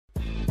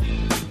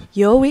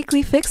your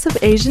weekly fix of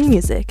Asian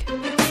music.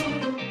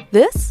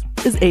 This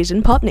is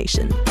Asian Pop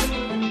Nation.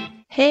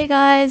 Hey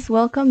guys,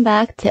 welcome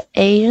back to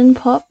Asian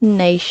Pop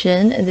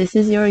Nation. This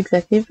is your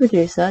executive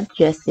producer,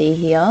 Jessie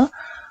here.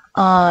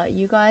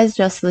 You guys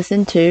just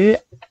listened to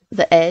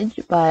The Edge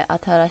by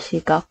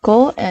Atarashi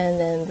Gakko, and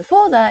then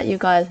before that, you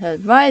guys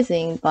heard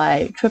Rising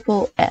by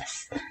Triple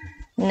S.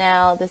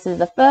 Now, this is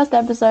the first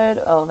episode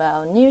of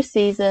our new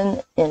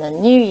season in a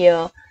new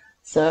year,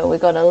 so we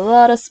got a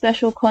lot of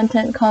special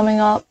content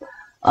coming up.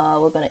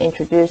 We're going to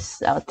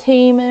introduce our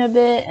team in a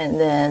bit, and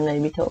then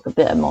maybe talk a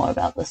bit more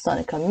about the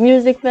Sonica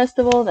Music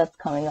Festival that's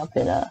coming up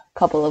in a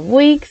couple of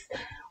weeks.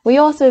 We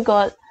also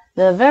got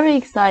the very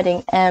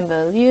exciting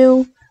Amber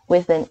Liu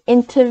with an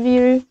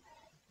interview.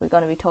 We're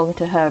going to be talking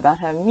to her about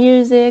her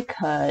music,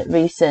 her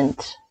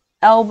recent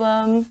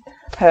album,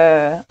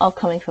 her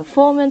upcoming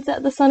performance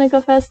at the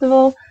Sonica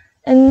Festival,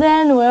 and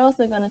then we're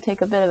also going to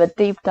take a bit of a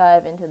deep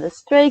dive into the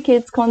Stray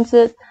Kids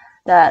concert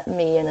that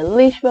me and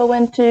Alicia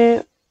went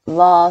to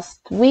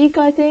last week,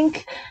 I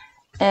think,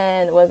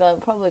 and we're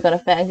probably going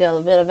to fangirl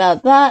a bit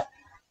about that.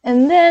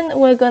 And then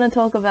we're going to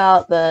talk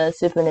about the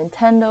Super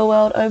Nintendo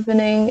World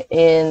opening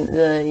in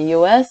the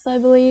US, I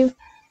believe.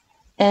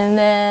 And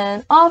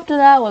then after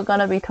that, we're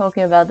going to be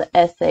talking about the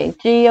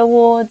SAG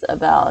Awards,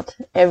 about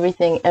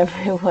Everything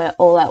Everywhere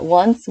All at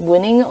Once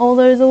winning all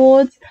those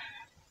awards.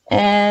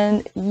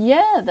 And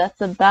yeah,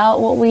 that's about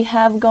what we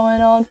have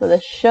going on for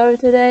the show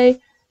today.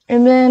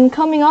 And then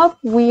coming up,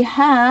 we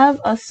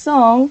have a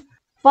song,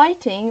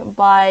 Fighting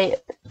by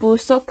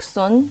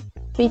Busoksun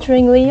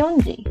featuring Lee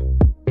Yeonji.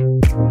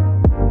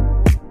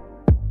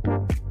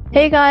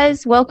 Hey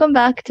guys, welcome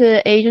back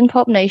to Asian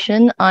Pop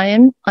Nation.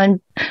 I'm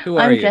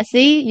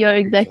Jessie, your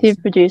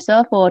executive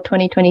producer for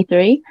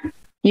 2023.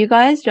 You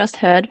guys just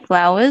heard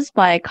Flowers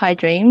by Kai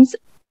Dreams.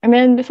 And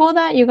then before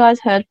that, you guys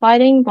heard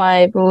Fighting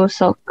by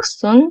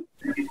Busoksun.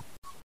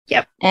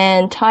 Yep.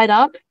 And Tied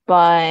Up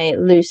by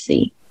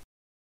Lucy.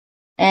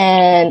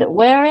 And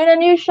we're in a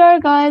new show,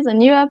 guys. A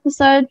new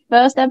episode.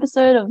 First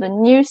episode of the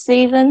new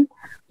season.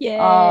 Yay.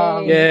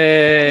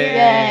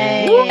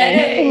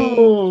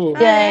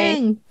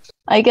 Yay.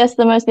 I guess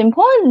the most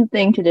important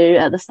thing to do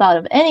at the start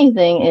of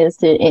anything is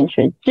to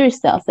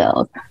introduce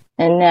ourselves.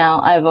 And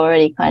now I've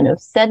already kind of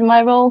said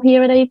my role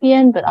here at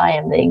APN, but I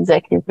am the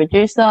executive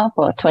producer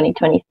for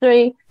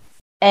 2023.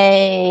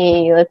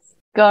 Hey, let's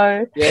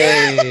go.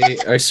 Yay,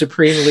 our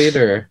supreme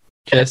leader,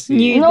 Jessie.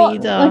 New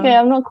leader. Okay,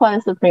 I'm not quite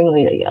a supreme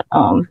leader yet.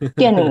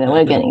 Getting there,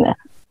 we're getting there.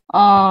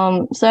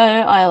 So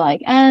I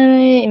like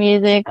anime,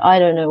 music. I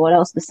don't know what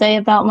else to say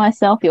about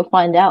myself. You'll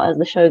find out as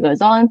the show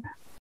goes on.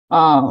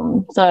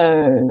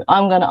 So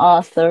I'm going to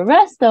ask the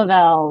rest of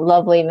our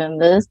lovely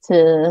members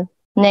to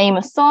name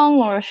a song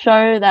or a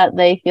show that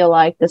they feel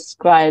like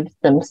describes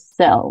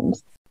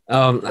themselves.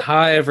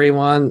 Hi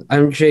everyone,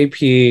 I'm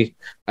JP.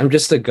 I'm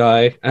just a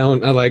guy.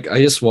 I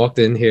just walked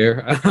in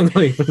here. I'm not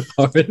even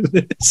part of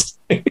this.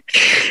 Yeah,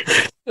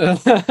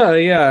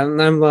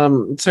 and I'm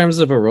in terms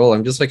of a role,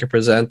 I'm just like a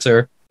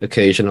presenter,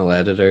 occasional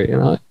editor, you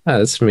know.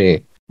 That's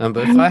me. But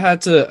if I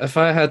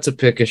had to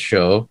pick a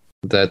show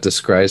that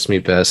describes me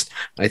best,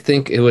 I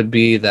think it would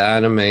be the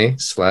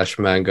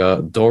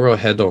anime/manga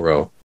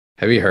Dorohedoro.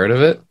 Have you heard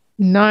of it?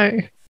 No.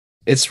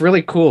 It's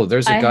really cool.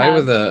 There's a guy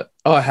with a...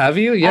 Oh, have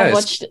you? Yeah. I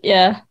watched,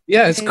 yeah.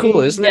 Yeah, it's cool,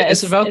 isn't it?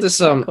 It's about this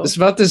cool. It's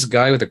about this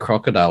guy with a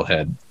crocodile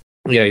head.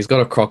 Yeah, he's got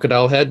a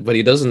crocodile head, but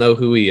he doesn't know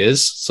who he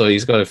is, so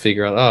he's got to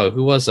figure out, oh,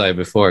 who was I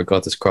before I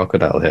got this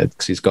crocodile head?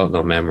 Because he's got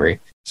no memory.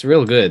 It's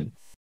real good.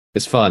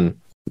 It's fun.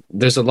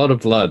 There's a lot of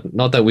blood.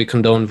 Not that we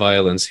condone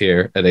violence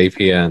here at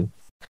APN.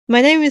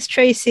 My name is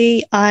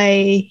Tracy.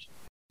 I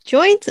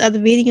joined at the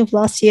beginning of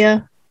last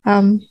year.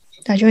 I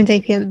joined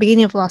APN at the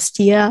beginning of last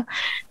year.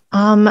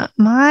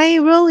 My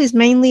role is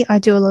mainly I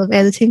do a lot of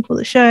editing for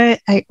the show.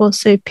 I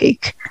also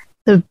pick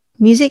the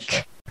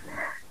music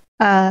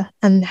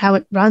and how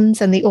it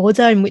runs and the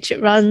order in which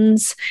it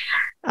runs.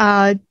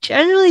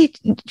 Generally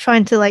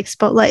trying to like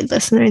spotlight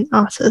lesser known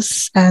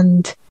artists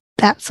and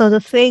that sort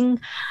of thing.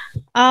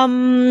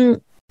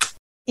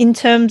 In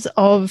terms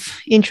of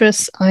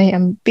interests, I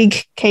am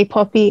big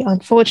K-poppy.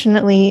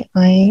 Unfortunately,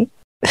 I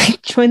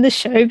joined the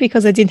show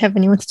because I didn't have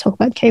anyone to talk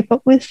about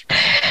K-pop with.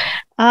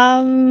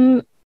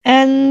 And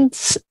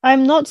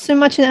I'm not so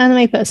much an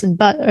anime person,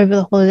 but over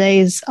the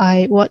holidays,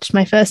 I watched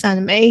my first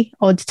anime,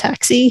 Odd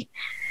Taxi.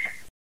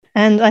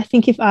 And I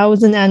think if I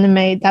was an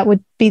anime, that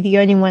would be the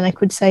only one I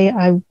could say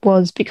I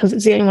was because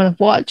it's the only one I've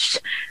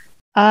watched.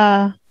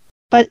 But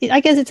I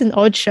guess it's an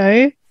odd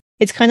show.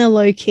 It's kind of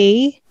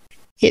low-key.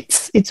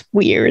 It's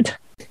weird.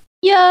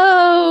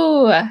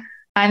 Yo!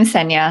 I'm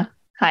Senya.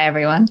 Hi,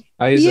 everyone.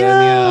 Hi, Xenia.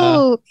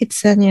 Yo!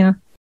 It's Senya.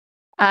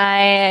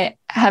 I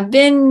have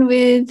been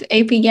with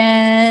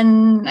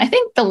APN, I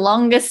think the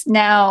longest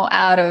now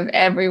out of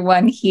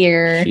everyone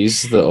here.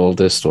 She's the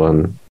oldest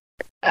one.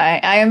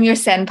 I am your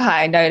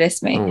senpai,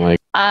 notice me. Oh my.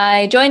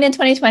 I joined in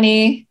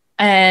 2020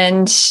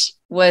 and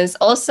was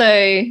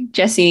also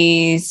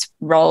Jessie's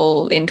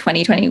role in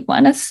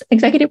 2021 as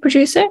executive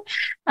producer.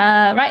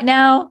 Right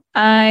now,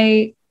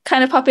 I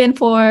kind of pop in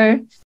for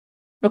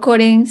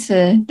recordings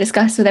to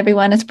discuss with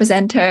everyone as a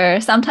presenter,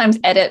 sometimes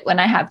edit when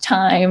I have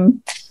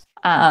time.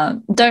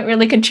 Don't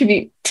really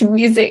contribute to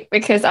music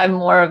because I'm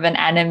more of an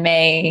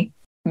anime,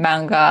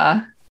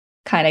 manga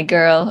kind of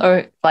girl,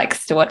 or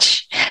likes to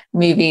watch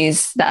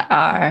movies that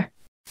are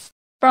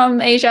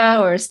from Asia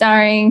or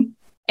starring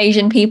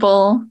Asian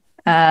people.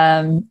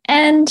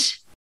 And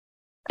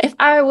if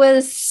I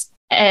was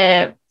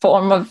a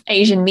form of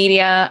Asian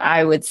media,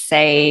 I would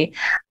say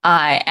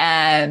I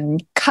am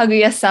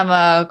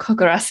Kaguya-sama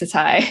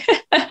Kokurasetai.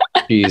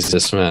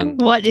 Jesus, man.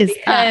 What is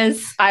that?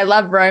 Because I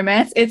love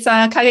romance. It's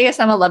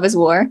Kaguya-sama Lovers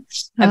War,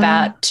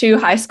 about two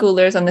high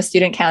schoolers on the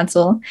student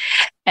council,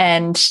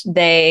 and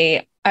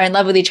they are in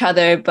love with each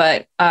other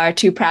but are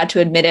too proud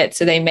to admit it,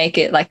 so they make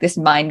it like this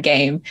mind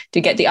game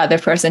to get the other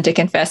person to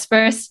confess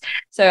first.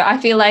 So I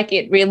feel like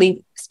it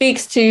really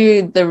speaks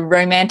to the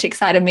romantic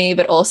side of me,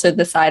 but also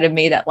the side of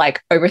me that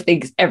like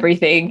overthinks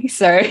everything.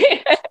 So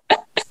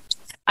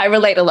I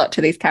relate a lot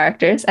to these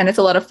characters, and it's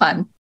a lot of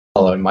fun.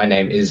 Hello, my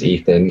name is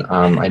Ethan.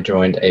 I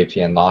joined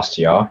APN last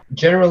year.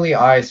 Generally,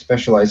 I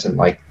specialize in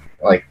like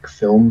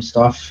film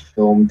stuff,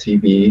 film,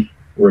 TV,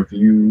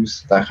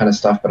 reviews, that kind of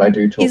stuff. But I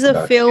do talk. He's a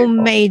about film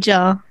K-pop.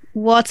 major.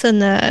 What a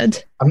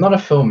nerd. I'm not a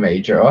film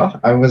major.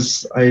 I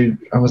was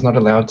not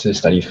allowed to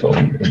study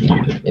film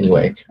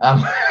anyway.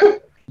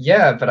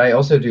 Yeah, but I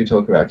also do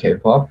talk about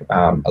K-pop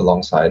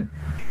alongside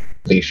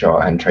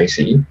Leisha and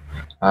Tracy.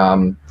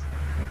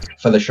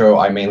 For the show,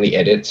 I mainly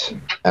edit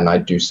and I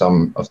do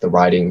some of the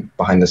writing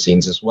behind the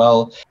scenes as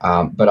well.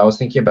 But I was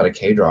thinking about a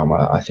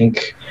K-drama. I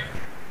think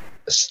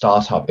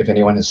Startup, if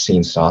anyone has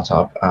seen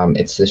Startup,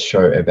 it's this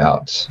show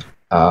about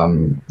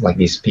like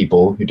these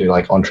people who do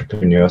like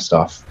entrepreneur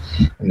stuff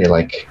and they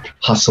like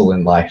hustle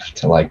in life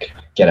to like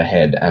get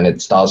ahead. And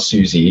it stars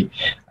Susie.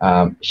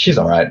 She's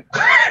all right.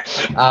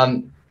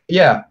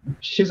 Yeah,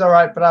 she's all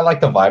right, but I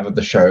like the vibe of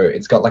the show.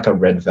 It's got like a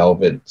Red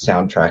Velvet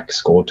soundtrack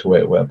score to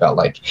it, where about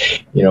like,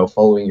 you know,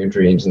 following your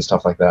dreams and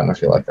stuff like that. And I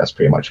feel like that's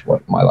pretty much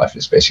what my life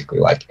is basically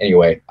like.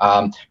 Anyway,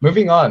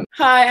 moving on.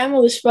 Hi, I'm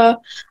Alishba.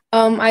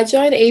 I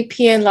joined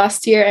APN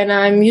last year, and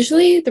I'm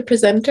usually the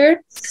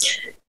presenter.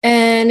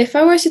 And if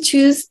I were to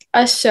choose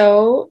a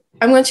show,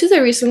 I'm going to choose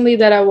a recently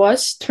that I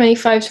watched,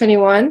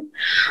 2521.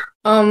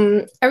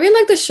 I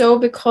really like the show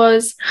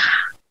because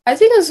I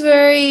think it's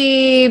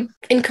very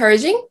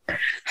encouraging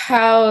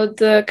how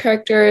the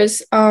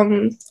characters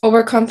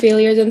overcome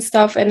failures and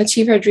stuff and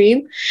achieve her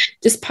dream,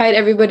 despite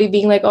everybody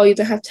being like, oh, you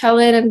don't have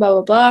talent and blah,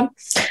 blah, blah.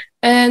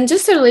 And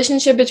just the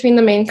relationship between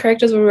the main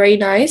characters were very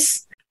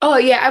nice. Oh,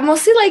 yeah, I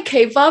mostly like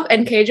K-pop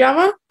and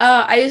K-drama.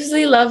 I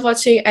usually love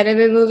watching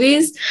anime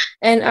movies,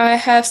 and I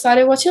have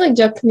started watching like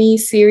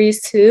Japanese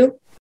series too.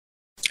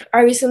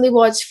 I recently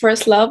watched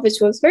First Love, which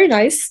was very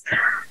nice.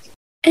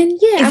 And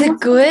yeah. Is it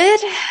good?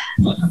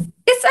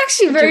 It's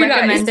actually Would very you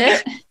recommend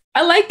nice. it?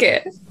 I like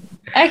it.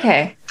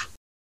 Okay.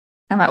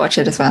 I might watch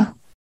it as well.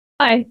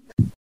 Hi.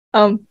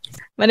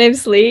 My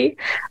name's Lee.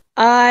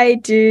 I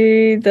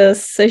do the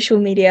social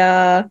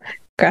media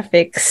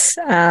graphics,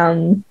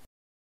 and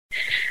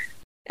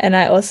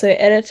I also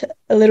edit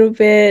a little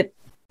bit.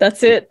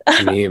 That's it.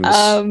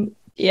 Memes.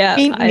 Yeah,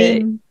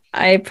 Meme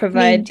I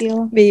provide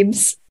deal.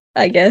 memes,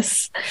 I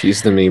guess.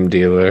 She's the meme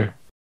dealer.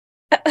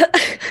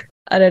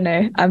 I don't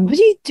know. What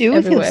do you do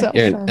with Everywhere. yourself?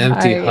 You're an then?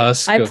 empty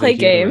husk. I of a play human.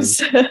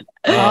 games.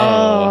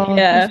 Oh,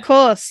 Yeah. of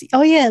course.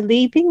 Oh, yeah.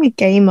 Lee being a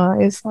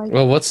gamer is like.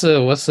 Well, what's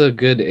a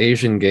good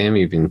Asian game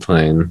you've been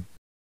playing?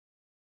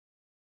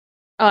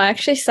 Oh, I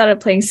actually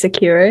started playing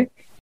Sekiro.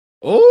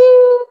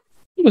 Oh,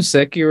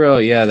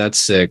 Sekiro. Yeah, that's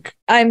sick.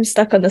 I'm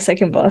stuck on the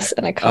second boss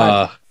and I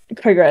can't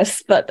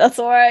progress, but that's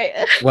all right.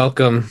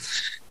 Welcome.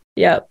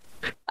 Yep.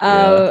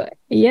 Yeah.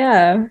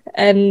 Yeah.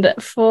 And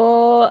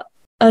for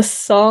a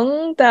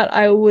song that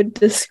I would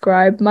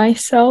describe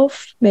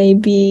myself,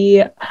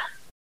 maybe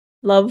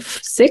Love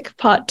Sick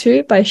Part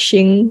 2 by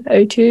Shing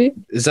O2.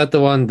 Is that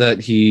the one that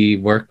he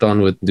worked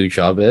on with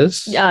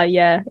Dujabez?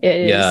 Yeah, it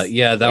is.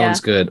 Yeah, that Yeah. one's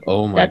good.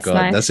 Oh my That's god,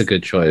 nice. that's a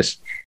good choice.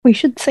 We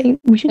should And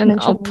mention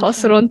I'll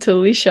pass it on to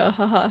Alicia.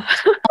 Haha.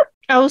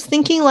 I was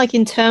thinking, like,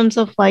 in terms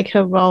of like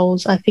her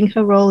roles, I think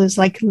her role is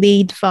like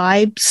lead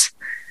vibes,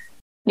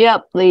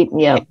 Yep, lead.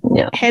 Yep.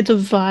 head of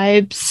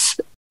vibes,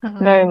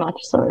 Very much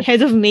so.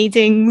 head of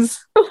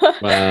meetings.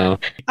 Wow.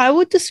 I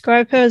would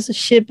describe her as a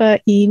Shiba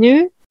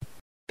Inu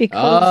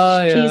because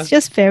Oh, yeah. she's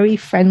just very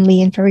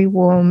friendly and very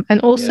warm. And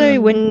also, Yeah.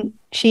 when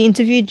she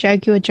interviewed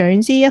Jaguar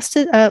Jonesy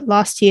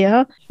last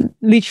year,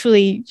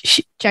 literally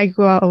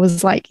Jaguar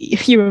was like,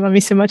 "You remind me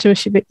so much of a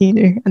Shiba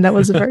Inu," and that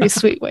was a very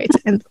sweet way to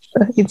end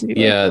the interview.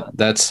 Yeah,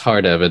 that's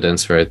hard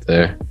evidence right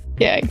there.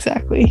 Yeah,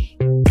 exactly.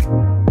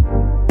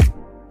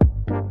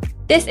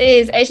 This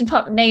is Asian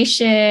Pop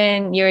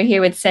Nation. You're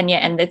here with Senya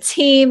and the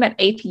team at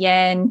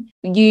APN.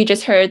 You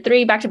just heard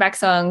 3 back-to-back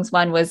songs.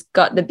 One was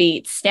Got the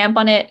Beat Stamp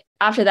on It,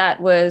 After that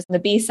was the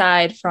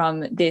B-side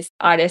from this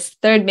artist's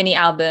third mini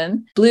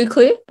album, Blue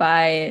Clue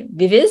by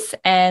Vivis.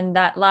 And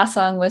that last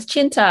song was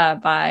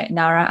Cinta by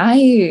Nara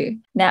Ayu.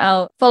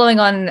 Now, following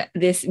on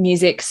this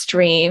music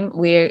stream,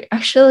 we're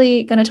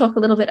actually going to talk a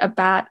little bit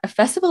about a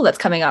festival that's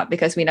coming up,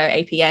 because we know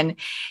APN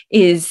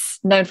is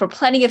known for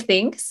plenty of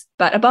things.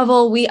 But above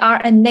all, we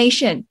are a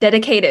nation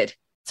dedicated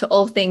to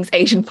all things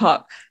Asian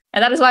pop.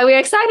 And that is why we're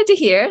excited to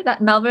hear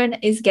that Melbourne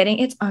is getting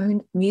its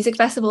own music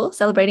festival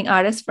celebrating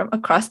artists from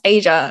across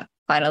Asia.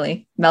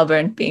 Finally,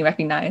 Melbourne being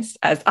recognized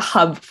as a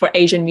hub for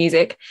Asian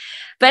music.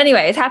 But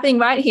anyway, it's happening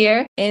right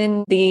here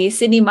in the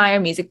Sydney Myer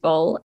Music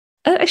Bowl.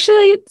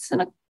 Actually, it's in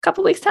a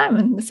couple of weeks' time,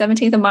 on the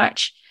 17th of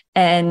March.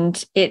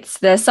 And it's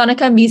the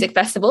Sonica Music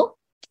Festival.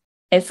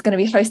 It's going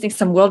to be hosting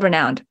some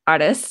world-renowned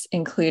artists,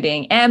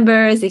 including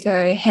Amber,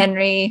 Zico,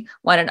 Henry,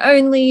 One and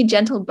Only,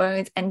 Gentle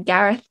Bones, and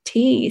Gareth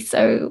T.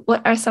 So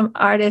what are some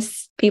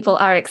artists people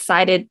are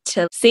excited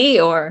to see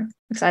or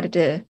excited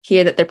to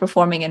hear that they're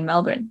performing in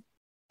Melbourne?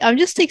 I'm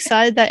just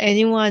excited that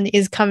anyone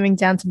is coming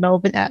down to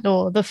Melbourne at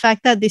all. The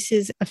fact that this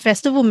is a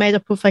festival made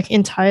up of like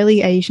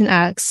entirely Asian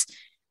acts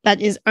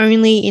that is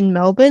only in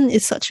Melbourne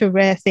is such a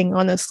rare thing,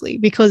 honestly,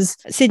 because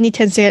Sydney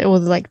tends to get all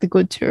the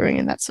good touring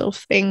and that sort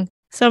of thing.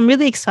 So I'm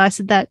really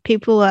excited that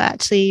people are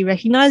actually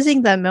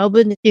recognizing that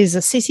Melbourne is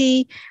a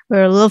city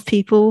where a lot of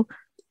people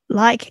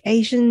like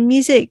Asian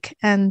music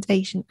and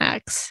Asian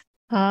acts.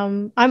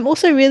 I'm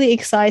also really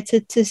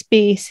excited to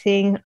be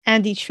seeing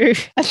Andy True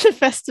at the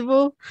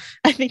festival.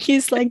 I think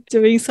he's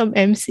doing some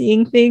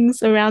emceeing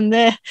things around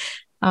there.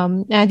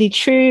 Andy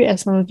True,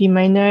 as some of you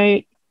may know,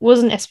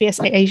 was an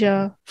SBS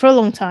Asia for a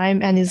long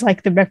time and is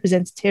the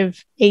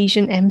representative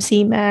Asian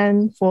MC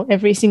man for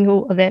every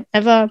single event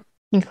ever,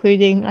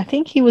 including, I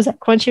think he was at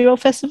Crunchyroll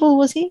Festival,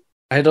 was he?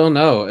 I don't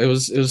know. It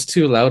was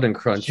too loud in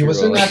Crunchyroll. He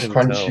wasn't at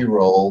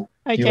Crunchyroll.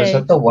 Okay. He was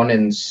at the one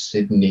in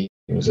Sydney.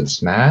 Was it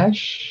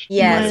Smash?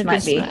 Yes,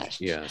 might be.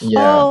 Yes. Yeah.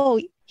 Oh,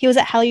 he was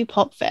at Hallyu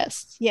Pop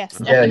Fest. Yes.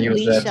 Yeah, I he think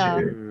was there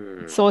Leisha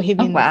too. saw him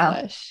in wow. the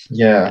flesh.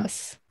 Yeah.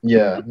 Yes.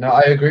 Yeah, no,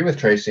 I agree with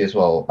Tracy as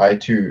well. I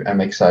too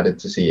am excited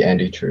to see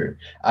Andy True.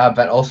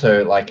 But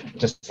also,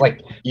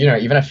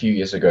 even a few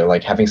years ago,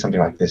 having something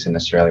like this in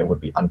Australia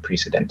would be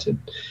unprecedented.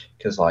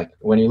 Because,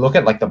 when you look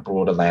at the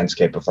broader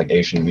landscape of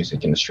Asian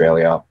music in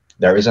Australia,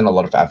 there isn't a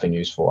lot of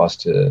avenues for us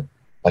to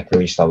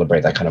really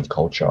celebrate that kind of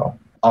culture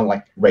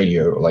on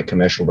radio or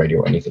commercial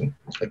radio or anything.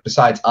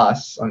 Besides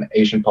us on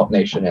Asian Pop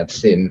Nation at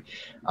SYN,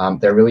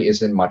 there really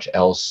isn't much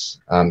else.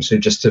 So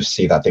just to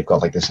see that they've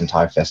got this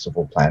entire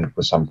festival planned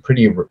with some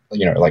pretty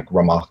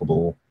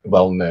remarkable,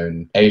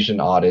 well-known Asian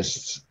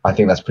artists, I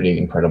think that's pretty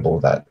incredible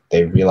that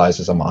they realize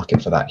there's a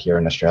market for that here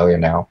in Australia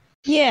now.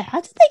 Yeah, how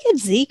did they get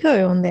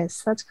Zico on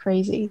this? That's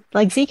crazy.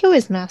 Zico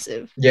is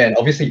massive. Yeah, and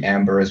obviously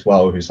Amber as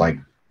well, who's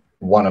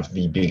one of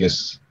the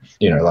biggest,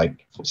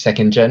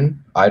 second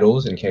gen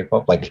idols in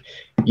K-pop.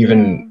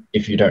 Even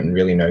if you don't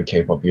really know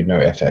K-pop, you'd know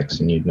FX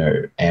and you'd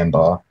know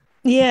Amber.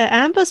 Yeah,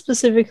 Amber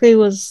specifically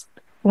was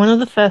one of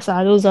the first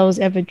idols I was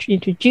ever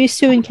introduced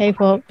to in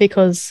K-pop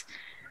because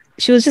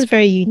she was just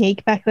very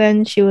unique back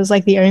then. She was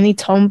the only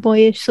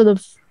tomboyish sort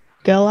of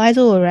girl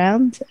idol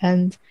around,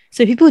 and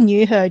so people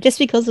knew her just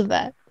because of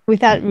that,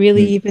 without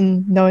really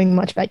even knowing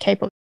much about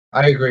K-pop.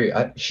 I agree.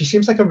 She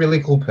seems like a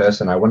really cool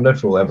person. I wonder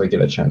if we'll ever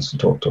get a chance to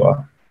talk to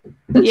her.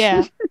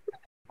 Yeah.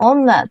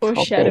 On that topic,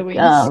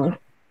 Foreshadowings.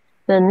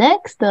 the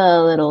next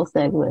little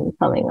segment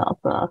coming up,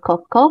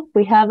 Cough Cough,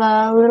 we have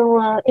a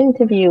little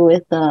interview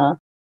with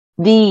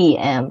the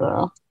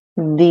Amber.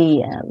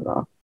 The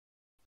Amber.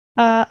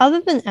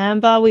 Other than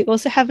Amber, we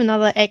also have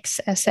another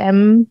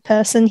ex-SM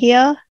person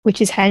here,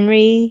 which is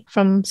Henry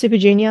from Super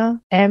Junior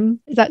M.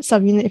 That's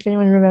something if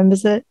anyone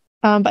remembers it.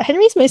 But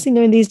Henry's mostly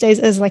known these days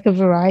as a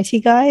variety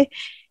guy.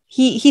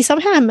 He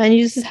somehow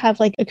manages to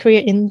have a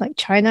career in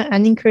China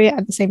and in Korea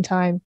at the same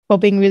time while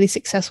being really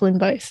successful in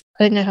both.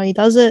 I don't know how he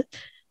does it.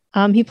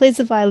 He plays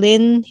the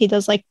violin. He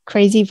does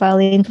crazy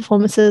violin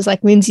performances,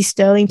 Lindsey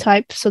Sterling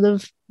type sort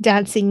of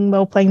dancing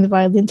while playing the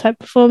violin type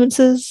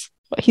performances.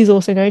 But he's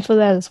also known for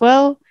that as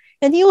well.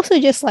 And he also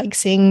just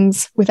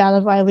sings without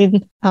a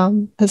violin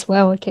as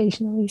well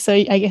occasionally. So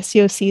I guess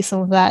you'll see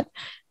some of that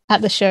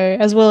at the show,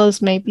 as well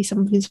as maybe some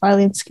of his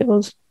violin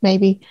skills,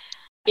 maybe.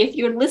 If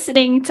you're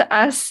listening to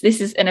us,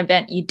 this is an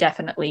event you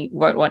definitely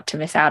won't want to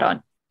miss out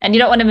on. And you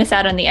don't want to miss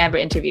out on the Amber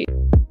interview.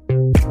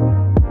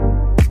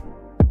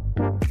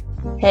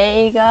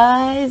 Hey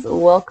guys,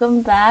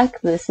 welcome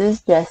back. This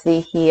is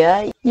Jessie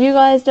here. You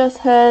guys just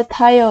heard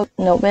Tayo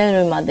no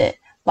Merumade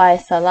by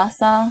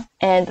Salasa,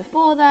 and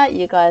before that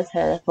you guys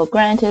heard For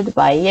Granted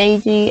by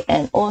Yeji,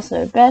 and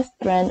also Best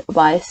Friend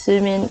by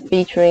Sumin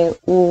featuring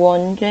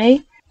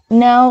Woo-won-jae.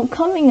 Now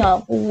coming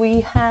up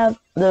we have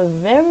the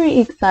very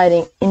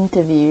exciting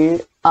interview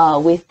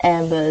with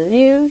Amber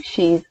Liu.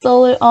 She's a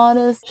solo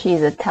artist,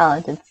 she's a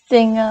talented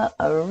singer,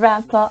 a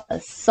rapper, a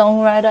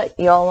songwriter.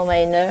 Y'all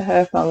may know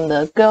her from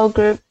the girl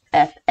group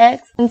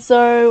FX. And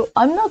so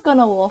I'm not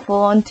gonna waffle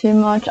on too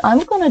much.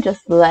 I'm gonna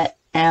just let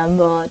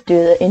Amber do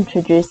the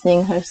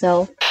introducing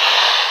herself.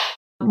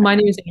 My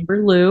name is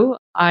Amber Liu.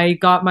 I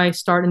got my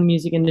start in the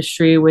music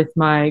industry with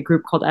my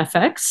group called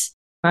FX.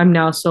 I'm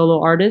now a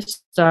solo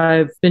artist.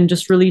 I've been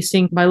just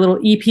releasing my little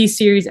EP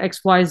series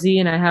XYZ,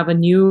 and I have a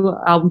new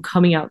album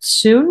coming out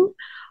soon.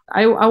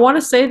 I want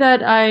to say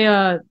that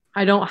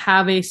I don't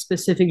have a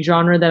specific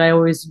genre that I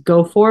always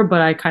go for,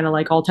 but I kind of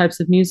like all types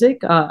of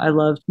music. I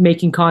love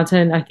making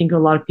content. I think a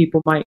lot of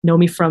people might know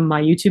me from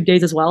my YouTube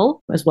days as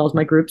well as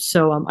my groups.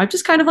 So I've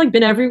just kind of like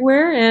been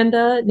everywhere, and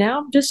now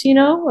I'm just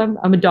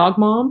I'm a dog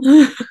mom.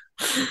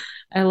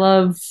 I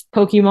love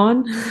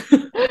Pokemon.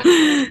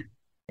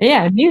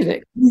 Yeah,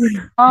 music.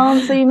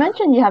 So you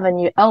mentioned you have a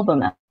new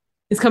album out.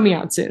 It's coming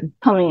out soon.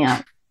 Coming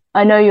out.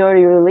 I know you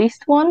already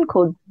released one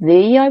called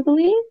Z, I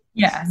believe.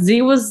 Yeah,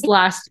 Z was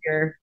last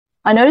year.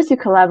 I noticed you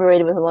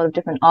collaborated with a lot of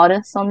different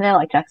artists on there,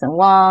 like Jackson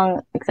Wang,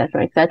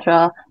 etc.,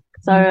 etc.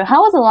 So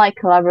how was it like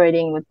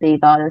collaborating with these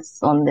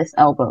artists on this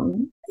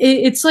album?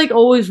 It's like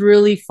always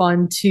really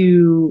fun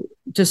to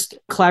just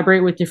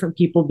collaborate with different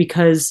people,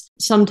 because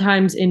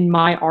sometimes in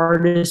my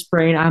artist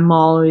brain, I'm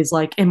always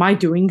like, am I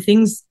doing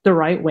things the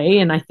right way?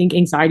 And I think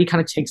anxiety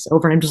kind of takes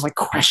over, and I'm just like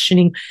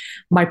questioning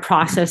my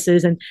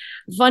processes. And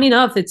funny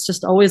enough, it's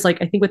just always like,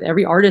 I think with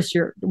every artist,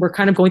 we're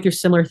kind of going through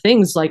similar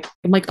things. Like,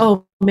 I'm like,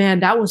 oh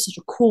man, that was such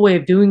a cool way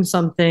of doing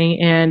something.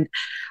 And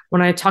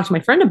when I talk to my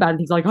friend about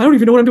it, he's like, I don't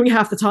even know what I'm doing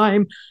half the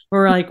time.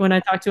 Or like when I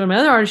talk to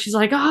another artist, she's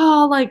like,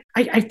 oh, like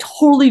I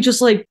totally just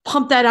like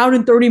pumped that out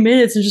in 30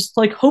 minutes and just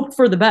like hoped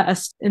for the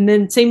best. And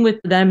then same with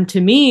them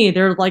to me,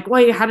 they're like,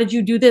 wait, how did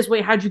you do this?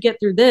 Wait, how'd you get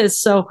through this?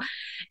 So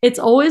it's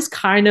always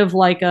kind of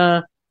like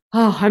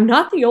I'm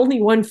not the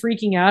only one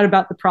freaking out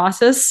about the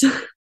process.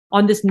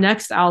 On this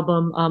next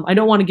album, I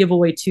don't want to give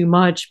away too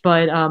much,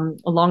 but a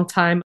long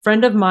time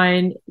friend of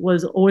mine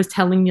was always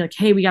telling me like,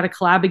 hey, we got to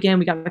collab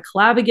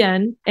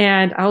again.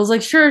 And I was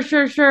like,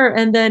 sure.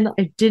 And then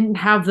I didn't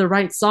have the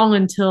right song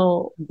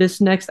until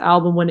this next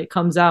album when it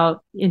comes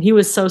out. And he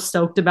was so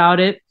stoked about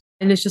it.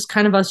 And it's just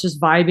kind of us just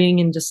vibing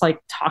and just like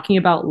talking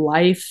about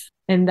life.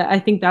 And I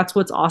think that's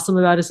what's awesome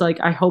about it, is like,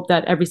 I hope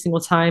that every single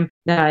time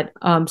that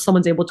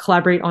someone's able to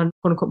collaborate on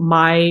quote unquote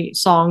my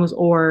songs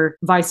or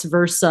vice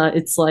versa,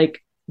 it's like,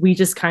 we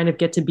just kind of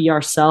get to be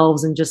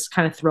ourselves and just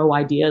kind of throw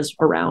ideas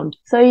around.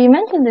 So you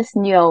mentioned this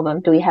new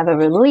album. Do we have a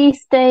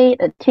release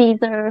date, a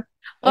teaser,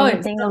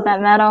 anything of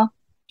that matter?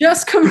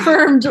 Just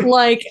confirmed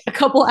like a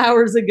couple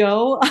hours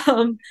ago.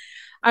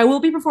 I will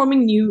be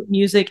performing new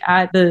music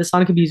at the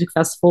Sonica Music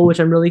Festival, which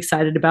I'm really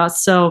excited about.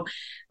 So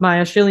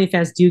my Australian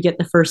fans do get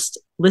the first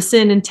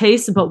listen and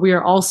taste, but we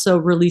are also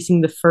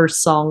releasing the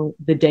first song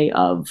the day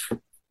of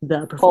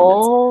the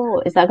performance.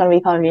 Oh, is that going to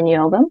be part of your new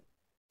album?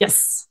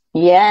 Yes.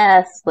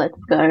 Yes, let's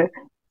go.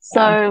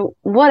 So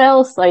what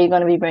else are you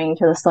going to be bringing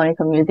to the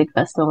Sonica Music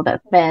Festival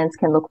that fans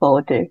can look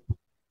forward to?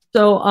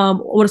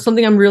 So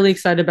something I'm really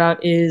excited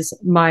about is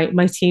my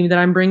team that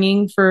I'm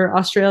bringing for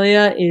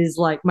Australia is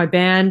like my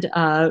band,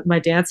 my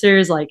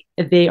dancers, like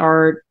they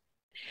are,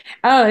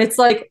 it's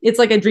like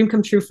a dream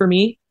come true for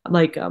me.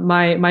 Like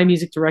my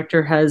music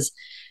director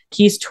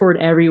he's toured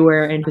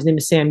everywhere, and his name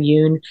is Sam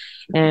Yoon.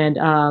 And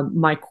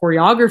my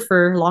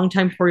choreographer,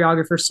 longtime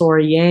choreographer,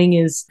 Sora Yang,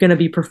 is going to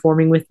be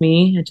performing with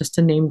me. And just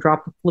to name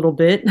drop a little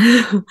bit,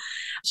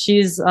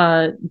 she's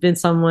been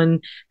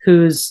someone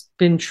who's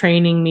been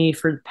training me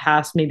for the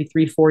past maybe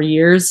 3-4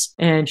 years.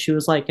 And she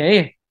was like,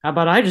 hey, how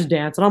about I just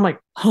dance? And I'm like,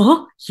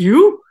 huh?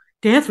 You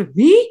dance with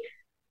me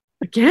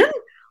again?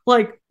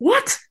 Like,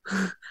 what?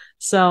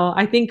 So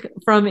I think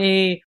from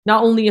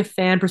not only a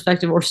fan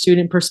perspective or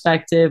student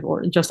perspective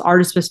or just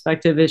artist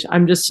perspective,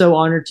 I'm just so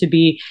honored to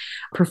be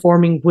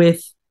performing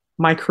with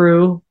my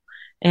crew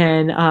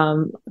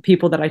and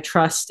people that I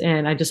trust.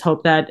 And I just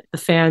hope that the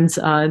fans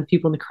and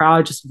people in the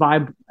crowd just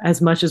vibe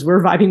as much as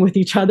we're vibing with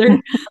each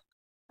other.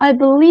 I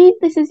believe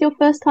this is your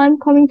first time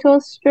coming to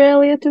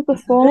Australia to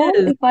perform,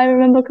 if I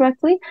remember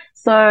correctly.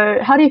 So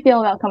how do you feel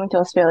about coming to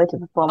Australia to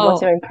perform?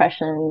 What's your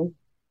impression?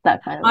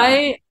 That kind of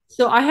vibe.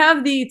 So I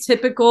have the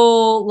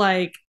typical,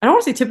 like, I don't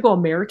want to say typical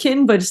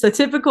American, but just the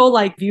typical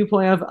like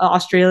viewpoint of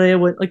Australia.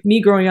 With like me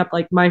growing up,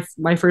 like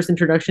my first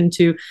introduction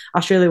to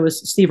Australia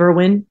was Steve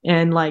Irwin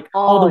and like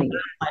all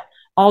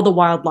the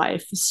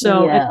wildlife.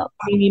 So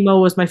Nemo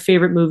was my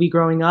favorite movie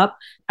growing up.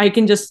 I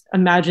can just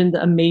imagine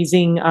the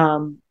amazing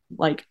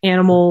like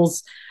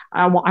animals.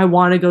 I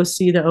want to go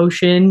see the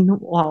ocean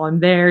while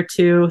I'm there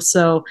too.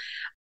 So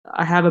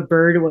I have a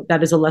bird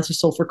that is a lesser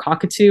sulfur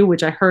cockatoo,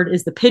 which I heard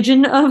is the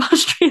pigeon of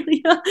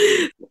Australia.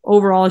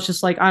 Overall, it's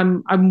just like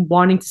I'm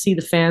wanting to see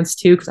the fans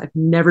too, because I've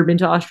never been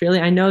to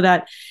Australia. I know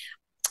that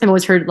I've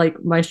always heard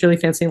like my Australian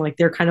fans saying like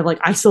they're kind of like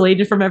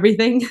isolated from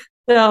everything.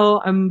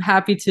 So I'm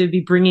happy to be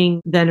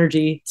bringing the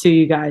energy to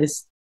you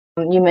guys.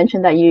 You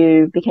mentioned that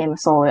you became a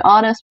solo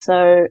artist.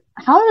 So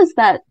how is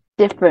that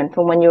different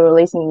from when you were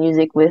releasing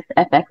music with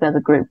FX as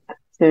a group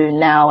to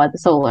now as a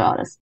solo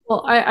artist?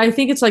 Well, I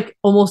think it's like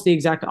almost the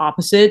exact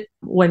opposite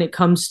when it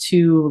comes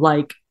to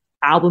like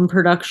album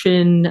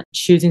production,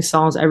 choosing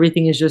songs.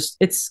 Everything is just,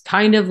 it's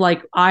kind of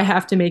like I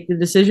have to make the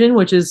decision,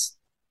 which is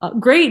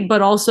great,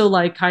 but also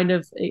like kind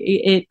of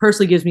it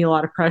personally gives me a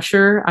lot of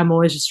pressure. I'm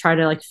always just trying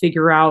to like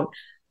figure out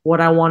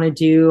what I want to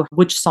do,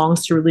 which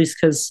songs to release.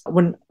 Because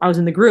when I was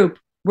in the group,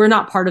 we're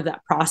not part of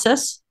that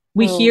process.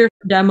 We hear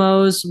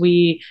demos,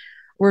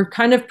 we're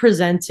kind of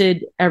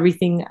presented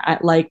everything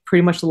at like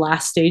pretty much the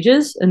last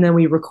stages, and then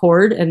we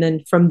record, and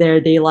then from there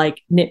they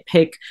like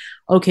nitpick,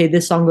 okay,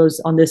 this song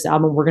goes on this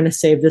album, we're going to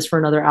save this for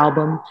another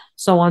album,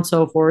 so on and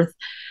so forth.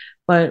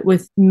 But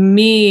with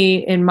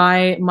me and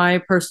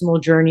my personal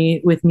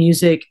journey with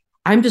music,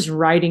 I'm just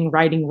writing.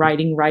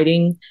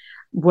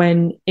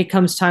 When it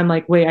comes time,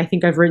 like, wait, I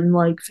think I've written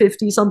like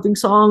 50 something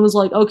songs,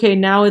 like, okay,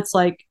 now it's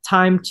like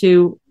time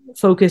to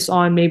focus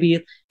on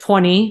maybe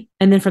 20,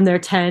 and then from there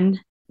 10.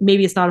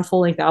 Maybe it's not a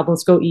full length album,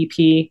 let's go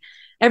EP.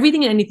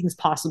 Everything and anything is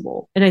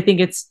possible. And I think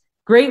it's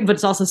great, but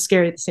it's also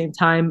scary at the same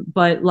time.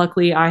 But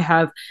luckily I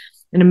have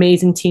an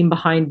amazing team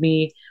behind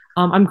me.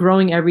 I'm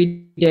growing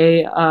every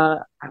day,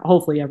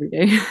 hopefully every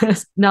day,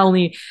 not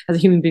only as a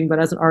human being, but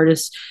as an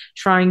artist,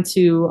 trying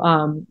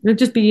to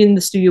just be in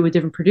the studio with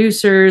different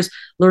producers,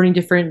 learning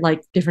different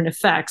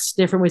effects,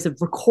 different ways of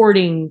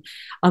recording,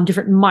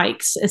 different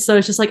mics. And so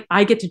it's just like,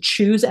 I get to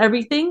choose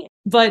everything.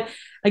 But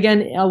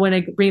again, when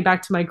I bring it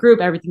back to my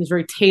group, everything is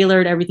very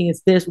tailored. Everything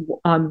is this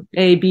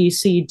A, B,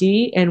 C,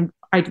 D, and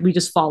we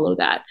just follow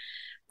that.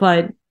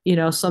 But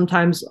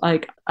sometimes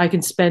like I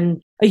can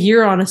spend a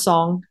year on a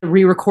song,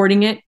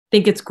 re-recording it,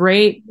 think it's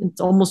great,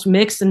 it's almost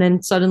mixed, and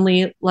then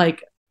suddenly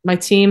like my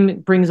team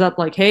brings up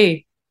like,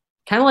 hey,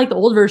 kind of like the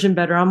old version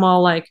better. I'm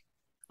all like,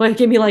 well,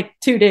 give me like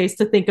 2 days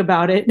to think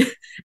about it.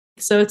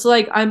 So it's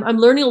like I'm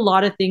learning a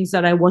lot of things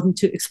that I wasn't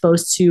too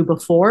exposed to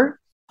before.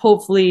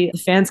 Hopefully the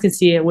fans can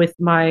see it with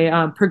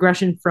my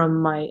progression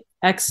from my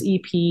X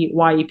EP,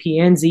 Y EP,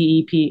 and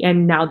Z EP,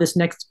 and now this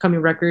next coming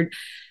record,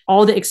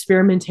 all the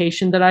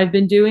experimentation that I've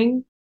been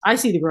doing. I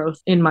see the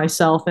growth in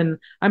myself, and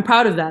I'm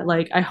proud of that.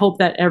 Like, I hope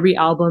that every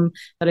album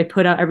that I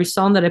put out, every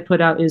song that I put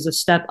out is a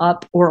step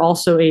up, or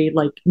also a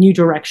like new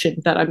direction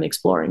that I'm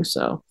exploring.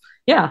 So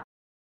yeah.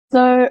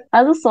 So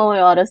as a solo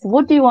artist,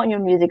 what do you want your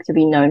music to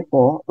be known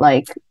for?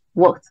 Like,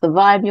 what's the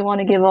vibe you want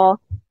to give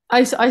off?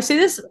 I say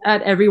this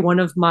at every one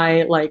of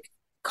my like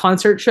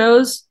concert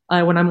shows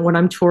when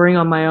I'm touring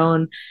on my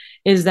own,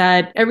 is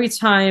that every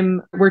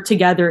time we're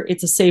together,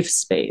 it's a safe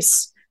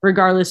space,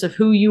 regardless of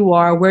who you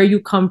are, where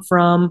you come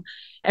from.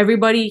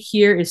 Everybody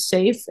here is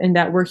safe, and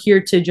that we're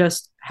here to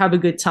just have a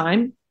good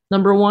time.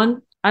 Number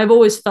one, I've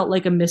always felt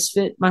like a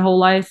misfit my whole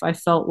life. I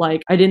felt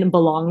like I didn't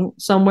belong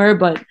somewhere,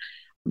 but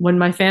when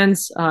my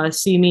fans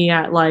see me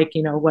at like,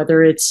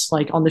 whether it's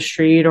like on the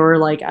street or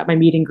like at my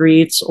meet and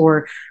greets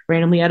or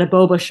randomly at a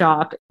boba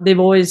shop, they've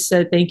always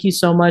said, thank you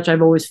so much.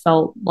 I've always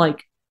felt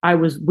like I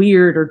was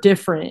weird or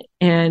different.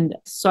 And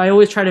so I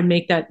always try to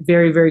make that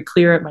very, very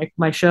clear at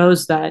my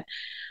shows, that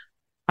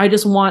I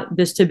just want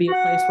this to be a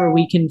place where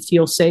we can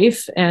feel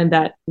safe, and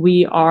that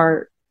we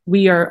are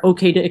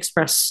okay to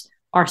express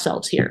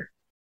ourselves here.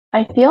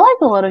 I feel like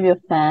a lot of your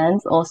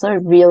fans also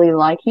really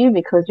like you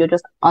because you're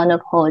just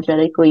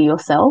unapologetically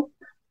yourself.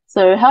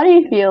 So how do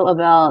you feel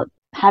about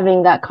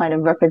having that kind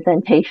of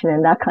representation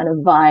and that kind of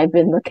vibe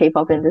in the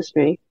K-pop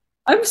industry?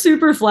 I'm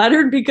super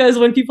flattered, because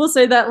when people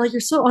say that, like,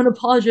 you're so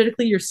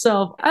unapologetically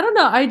yourself, I don't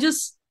know.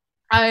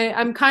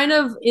 I'm kind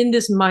of in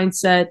this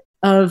mindset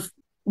of,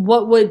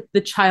 what would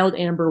the child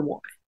Amber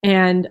want?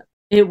 And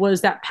it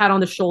was that pat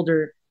on the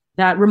shoulder,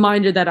 that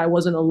reminder that I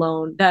wasn't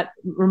alone, that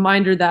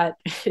reminder that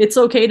it's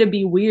okay to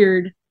be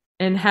weird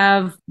and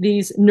have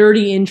these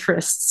nerdy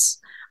interests.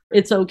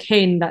 It's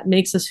okay, and that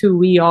makes us who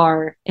we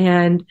are.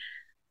 And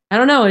I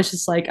don't know, it's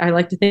just like, I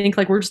like to think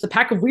like we're just a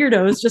pack of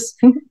weirdos, just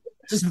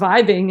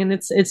vibing, and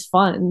it's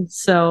fun.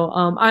 So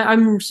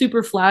I'm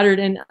super flattered,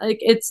 and like,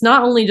 it's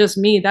not only just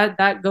me,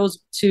 that goes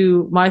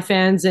to my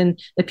fans and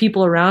the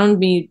people around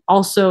me,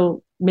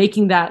 also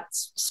making that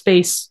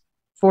space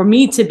for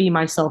me to be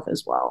myself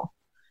as well.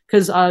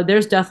 Because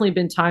there's definitely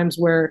been times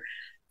where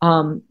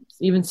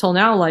even still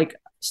now, like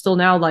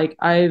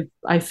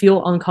I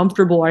feel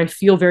uncomfortable, I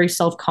feel very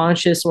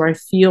self-conscious, or I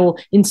feel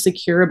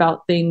insecure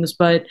about things,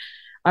 but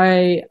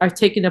I've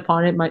taken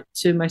upon it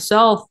to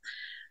myself,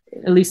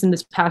 at least in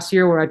this past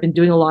year, where I've been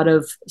doing a lot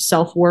of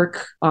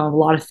self-work, a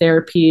lot of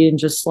therapy, and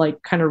just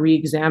like kind of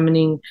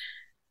re-examining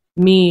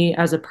me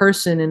as a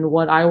person and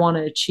what I want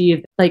to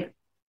achieve. Like,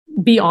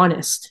 be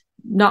honest,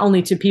 not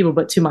only to people,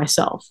 but to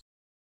myself.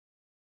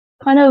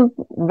 Kind of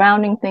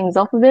rounding things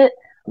off a bit,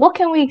 what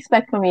can we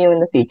expect from you in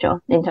the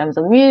future in terms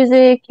of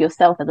music,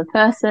 yourself as a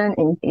person,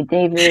 in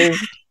David's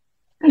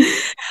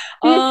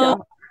future?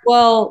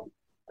 Well,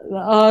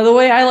 the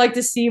way I like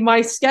to see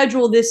my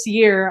schedule this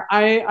year,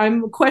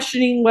 I'm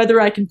questioning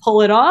whether I can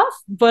pull it off,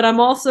 but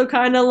I'm also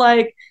kind of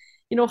like,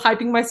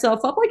 hyping myself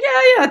up, like,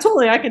 yeah,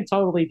 totally, I can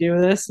totally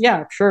do this.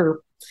 Yeah, sure.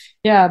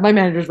 Yeah, my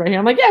manager's right here.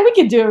 I'm like, yeah, we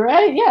can do it,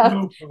 right?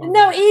 Yeah.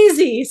 No,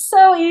 easy.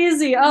 So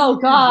easy. Oh,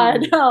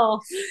 God.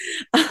 No.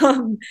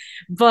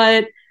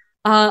 But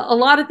a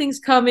lot of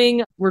things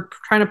coming. We're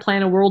trying to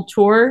plan a world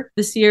tour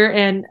this year.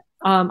 And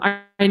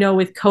I know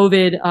with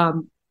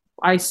COVID,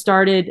 I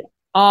started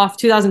off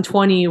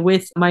 2020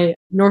 with my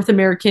North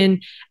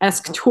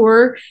American-esque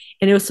tour,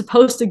 and it was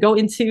supposed to go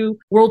into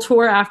world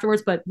tour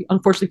afterwards, but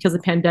unfortunately because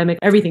of the pandemic,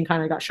 everything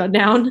kind of got shut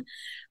down.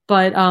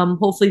 But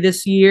hopefully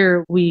this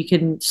year we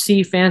can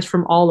see fans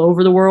from all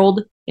over the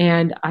world.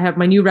 And I have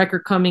my new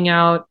record coming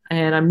out,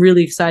 and I'm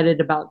really excited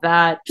about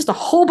that. Just a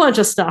whole bunch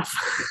of stuff.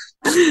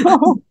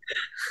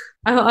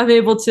 I'm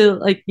able to,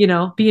 like, you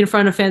know, be in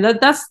front of fans.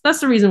 That's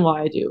the reason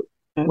why I do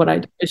what I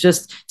do. It's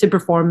just to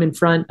perform in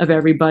front of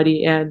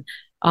everybody. And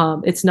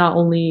it's not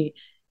only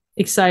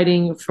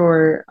exciting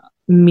for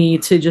me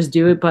to just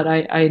do it, but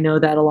I know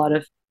that a lot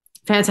of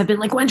fans have been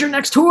like, when's your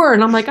next tour?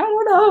 And I'm like, I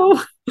don't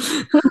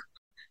know.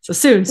 So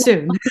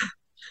soon.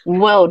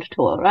 World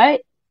tour,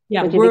 right?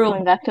 Yeah, Would you be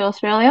coming back to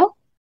Australia?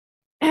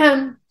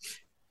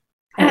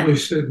 Probably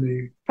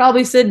Sydney.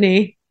 Probably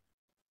Sydney.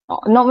 Oh,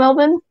 not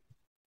Melbourne?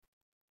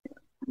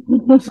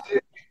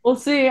 We'll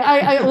see.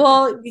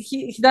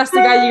 That's the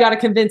guy you got to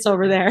convince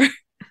over there.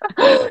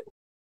 I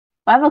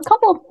have a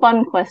couple of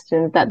fun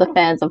questions that the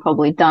fans are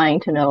probably dying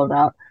to know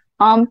about.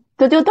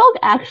 Does your dog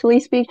actually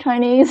speak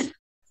Chinese?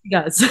 He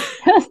does.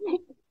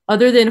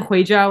 Other than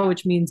Huijiao,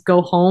 which means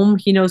go home,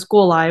 he knows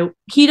Guolai.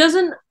 He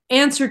doesn't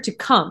answer to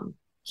come.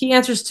 He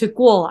answers to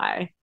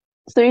Guolai.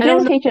 So you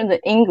didn't teach him the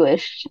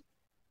English?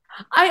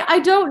 I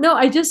don't know.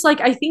 I just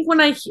I think when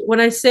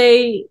I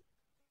say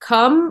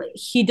come,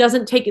 he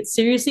doesn't take it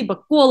seriously.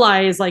 But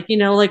Guolai is like, you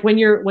know, like when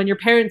your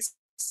parents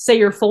say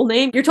your full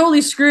name, you're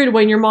totally screwed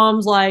when your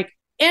mom's like,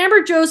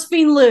 Amber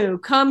Josephine Liu,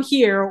 come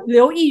here.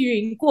 Liu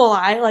Yiyun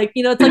Guolai. Like,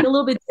 you know, it's like a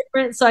little bit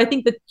different. So I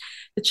think that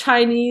the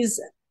Chinese,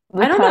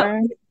 I don't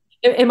know.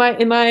 Am I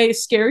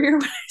scarier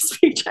when I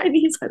speak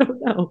Chinese? I don't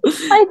know.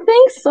 I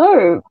think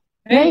so.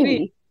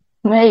 Maybe.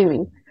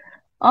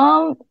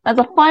 As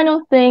a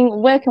final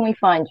thing, where can we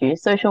find you?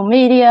 Social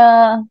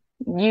media,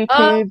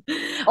 YouTube,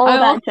 all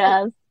that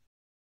jazz.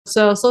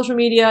 So social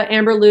media,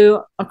 Amber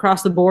Liu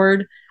across the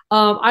board.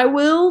 I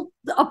will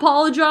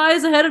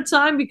apologize ahead of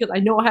time because I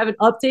know I haven't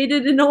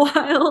updated in a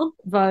while.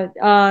 But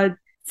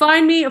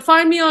find me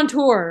on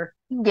tour.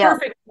 Yeah.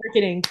 Perfect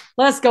marketing.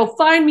 Let's go.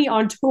 Find me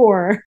on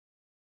tour.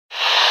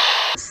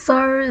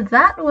 So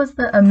that was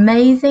the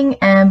amazing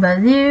Amber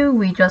Liu.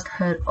 We just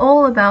heard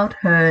all about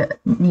her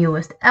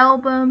newest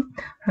album,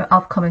 her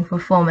upcoming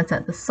performance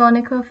at the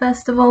Sonica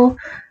Festival,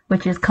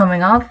 which is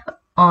coming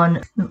up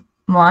on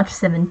March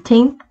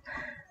 17th.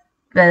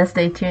 Better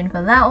stay tuned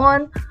for that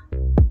one.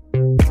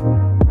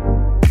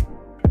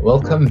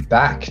 Welcome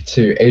back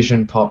to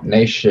Asian Pop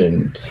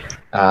Nation.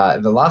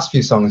 The last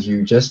few songs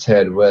you just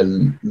heard were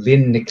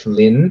Lin Nick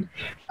Lin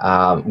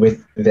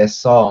with their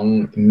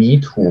song Me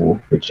Too,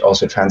 which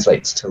also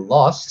translates to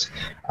Lost.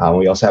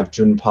 We also have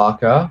Jun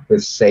Parker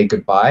with Say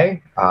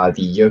Goodbye,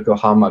 the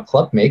Yokohama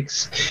Club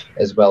Mix,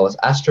 as well as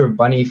Astro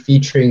Bunny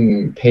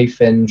featuring Pei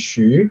Fen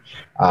Shu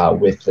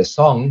with the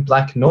song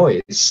Black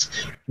Noise.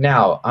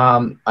 Now,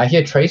 I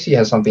hear Tracy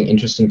has something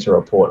interesting to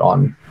report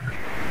on.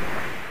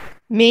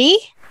 Me?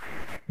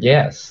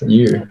 Yes,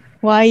 you.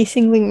 Why are you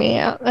singling me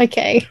out?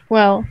 Okay,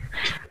 well,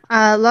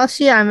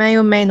 last year I may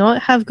or may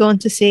not have gone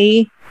to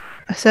see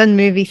a certain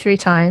movie 3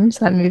 times.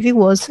 That movie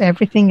was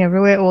Everything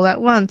Everywhere All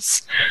at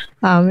Once.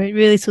 It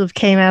really sort of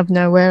came out of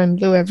nowhere and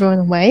blew everyone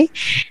away.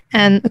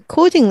 And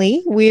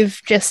accordingly,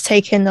 we've just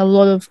taken a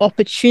lot of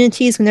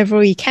opportunities whenever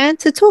we can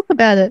to talk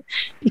about it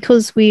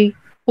because we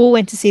all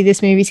went to see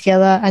this movie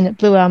together and it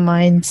blew our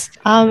minds.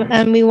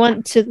 And we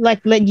want to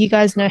let you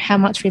guys know how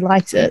much we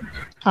liked it.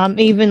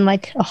 Even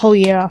a whole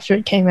year after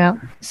it came out.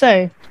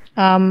 So,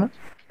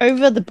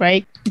 over the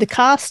break, the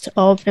cast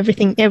of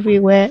Everything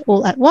Everywhere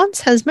All at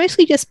Once has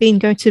mostly just been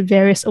going to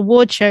various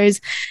award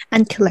shows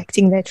and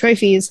collecting their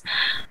trophies.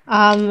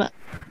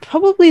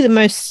 Probably the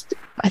most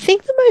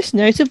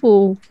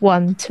notable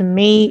one to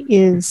me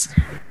is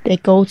their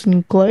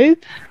Golden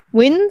Globe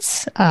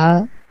wins.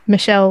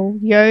 Michelle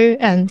Yeoh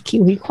and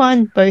Ki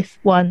Kwan both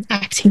won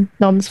acting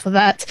noms for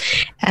that,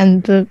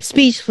 and the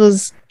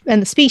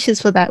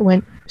speeches for that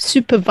went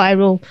super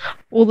viral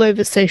all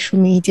over social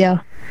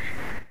media.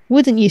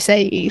 Wouldn't you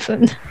say,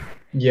 Ethan?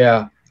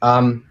 Yeah.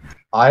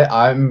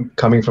 I'm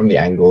coming from the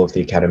angle of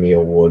the Academy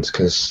Awards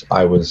because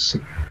I was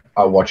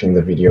watching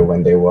the video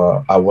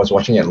I was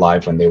watching it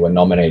live when they were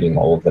nominating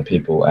all of the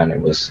people, and it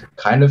was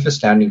kind of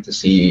astounding to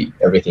see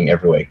Everything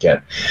Everywhere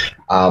get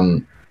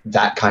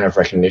that kind of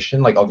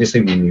recognition. Obviously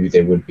we knew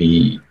they would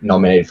be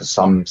nominated for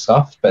some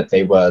stuff, but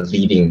they are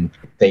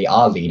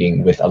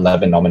leading with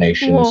 11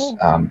 nominations,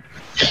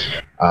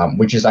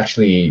 which is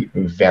actually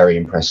very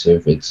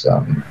impressive. It's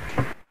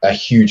a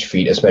huge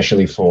feat,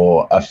 especially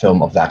for a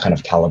film of that kind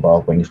of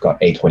caliber when you've got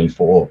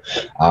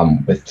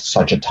A24 with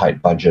such a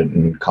tight budget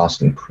and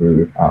cast and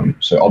crew.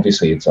 So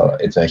obviously it's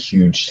a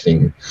huge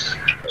thing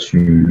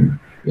to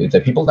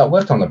the people that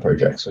worked on the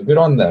project. So good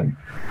on them.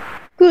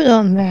 Good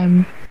on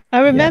them. I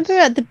remember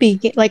at the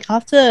beginning,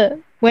 after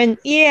when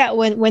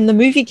the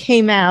movie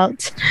came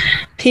out,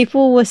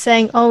 people were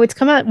saying, "Oh, it's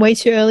come out way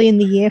too early in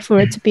the year for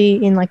it to be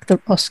in the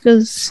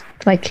Oscars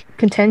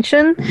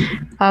contention,"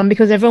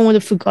 because everyone would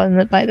have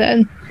forgotten it by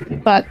then.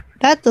 But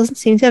that doesn't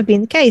seem to have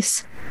been the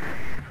case,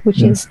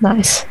 which is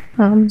nice.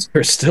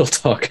 We're still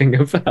talking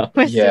about.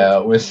 Yeah,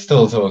 we're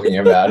still talking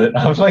about it.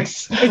 I'm like,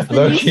 It's the new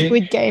low-key.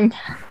 Squid Game.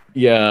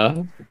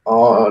 Yeah,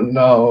 Oh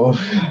no.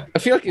 I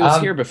feel like it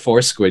was here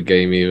before Squid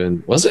Game.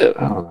 Even was it?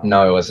 I don't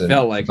know. No, it wasn't.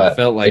 Felt like- but it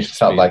felt like it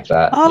felt me. like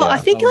that. Oh, yeah. I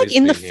think like always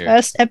in the been here.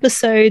 first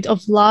episode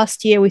of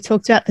last year, we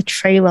talked about the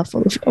trailer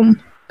for the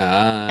film.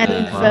 And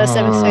in the first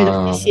episode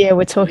of this year,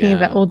 we're talking Yeah.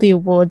 about all the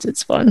awards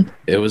it's won.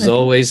 It was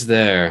always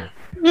there.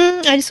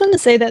 I just want to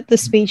say that the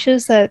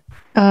speeches that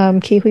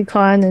Kiwi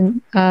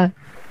Kwan and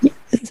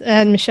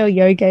Michelle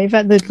Yeoh gave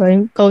at the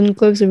Golden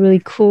Globes are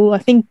really cool. I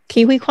think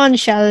Kiwi Kwan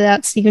shouted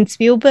out Steven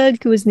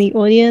Spielberg, who was in the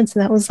audience,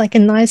 and that was like a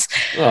nice.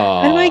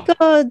 Aw. Oh my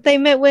god! They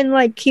met when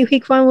like Kiwi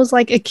Kwan was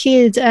like a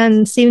kid,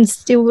 and Steven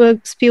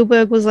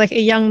Spielberg was like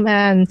a young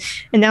man,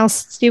 and now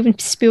Steven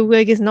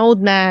Spielberg is an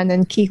old man,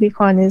 and Kiwi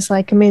Kwan is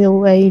like a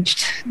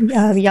middle-aged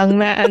young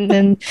man,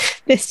 and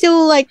they're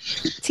still like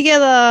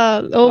together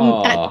at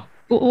Aw.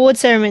 award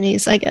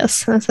ceremonies, I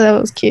guess. So that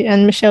was cute.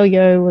 And Michelle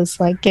Yeoh was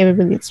like gave a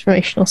really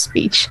inspirational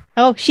speech.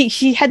 Oh,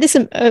 she had this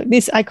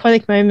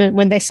iconic moment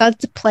when they started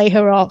to play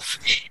her off,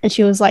 and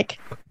she was like,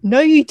 "No,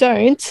 you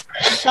don't.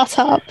 Shut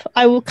up.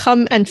 I will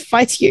come and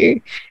fight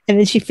you." And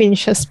then she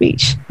finished her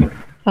speech. It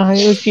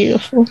was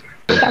beautiful.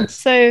 Yeah.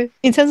 So,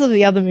 in terms of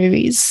the other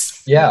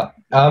movies, Yeah.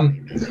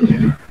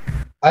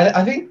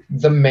 I think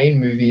the main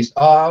movies.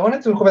 I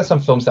wanted to talk about some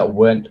films that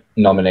weren't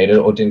nominated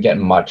or didn't get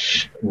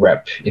much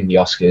rep in the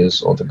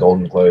Oscars or the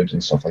Golden Globes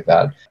and stuff like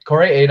that.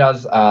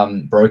 Koreeda's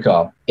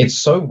Broker. It's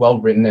so well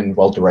written and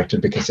well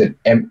directed because it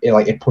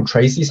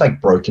portrays these like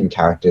broken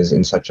characters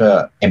in such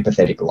a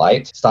empathetic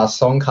light. Stars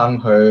Song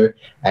Kang-ho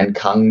and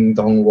Kang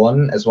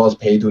Dong-won as well as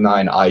Pei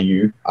Duna and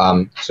IU.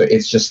 So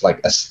it's just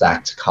like a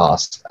stacked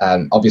cast.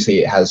 Obviously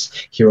it has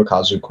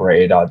Hirokazu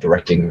Koreeda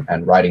directing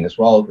and writing as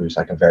well, who's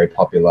like a very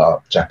popular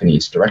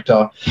Japanese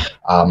director,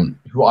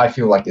 who I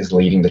feel like is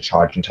leading the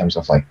charge in terms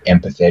of like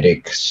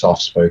empathetic,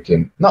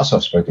 not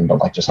soft-spoken, but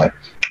like just like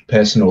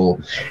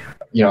personal,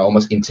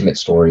 almost intimate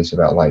stories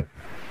about like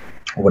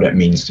what it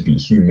means to be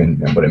human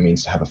and what it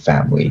means to have a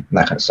family and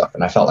that kind of stuff.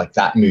 And I felt like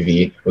that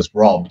movie was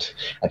robbed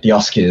at the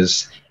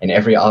Oscars and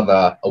every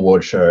other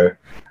award show.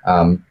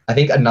 I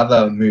think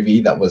another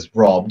movie that was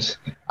robbed,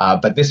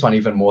 but this one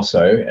even more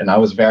so, and I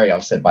was very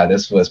upset by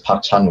this, was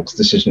Park Chan-wook's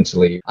decision to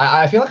leave.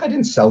 I feel like I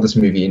didn't sell this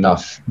movie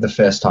enough the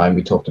first time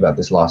we talked about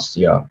this last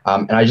year.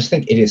 And I just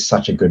think it is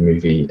such a good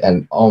movie.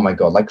 And oh my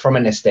God, like from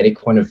an aesthetic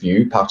point of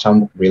view, Park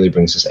Chan-wook really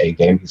brings his A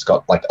game. He's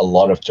got like a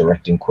lot of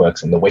directing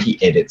quirks, and the way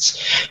he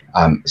edits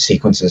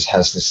sequences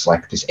has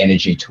this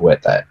energy to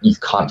it that you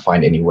can't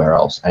find anywhere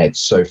else. And it's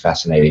so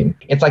fascinating.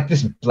 It's like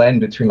this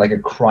blend between like a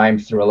crime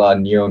thriller,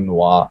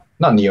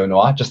 not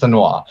neo-noir, just a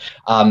noir,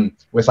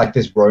 with like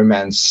this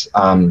romance.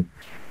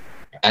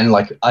 And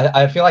like,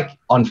 I feel like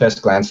on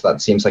first glance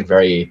that seems like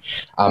very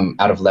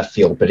out of left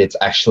field, but it's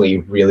actually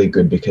really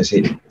good because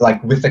it,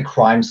 like with the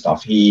crime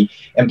stuff, he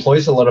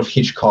employs a lot of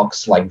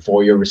Hitchcock's like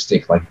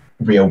voyeuristic, like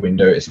rear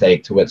window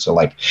aesthetic to it. So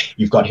like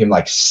you've got him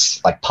like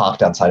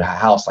parked outside her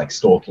house, like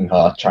stalking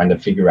her, trying to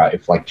figure out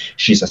if like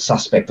she's a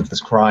suspect of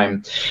this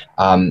crime.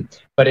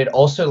 But it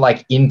also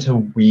like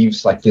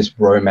interweaves like this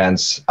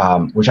romance,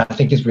 which I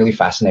think is really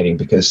fascinating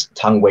because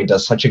Tang Wei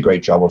does such a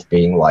great job of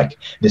being like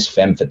this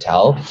femme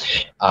fatale.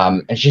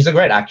 And she's a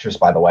great actress,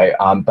 by the way,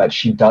 but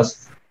she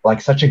does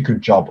like such a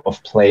good job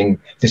of playing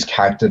this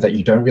character that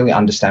you don't really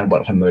understand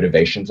what her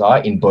motivations are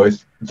in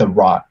both the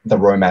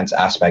romance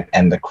aspect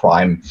and the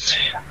crime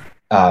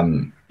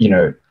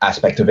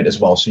aspect of it as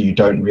well. So you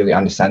don't really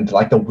understand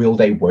like the will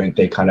they won't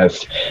they kind of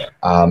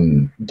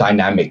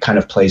dynamic kind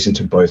of plays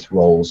into both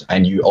roles.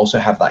 And you also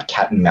have that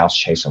cat and mouse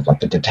chase of like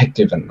the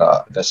detective and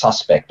the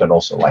suspect, but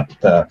also like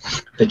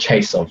the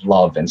chase of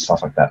love and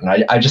stuff like that.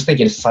 And I just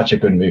think it is such a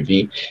good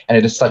movie, and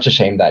it is such a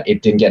shame that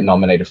it didn't get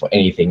nominated for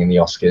anything in the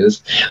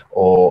Oscars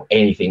or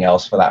anything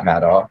else for that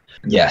matter.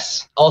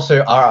 Yes.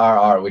 Also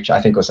RRR, which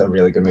I think was a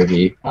really good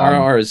movie.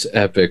 RRR is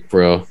epic,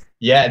 bro.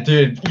 Yeah,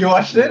 dude, you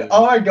watched it?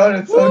 Oh my God,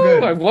 it's so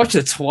good. I watched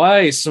it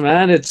twice,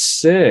 man. It's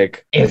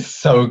sick. It's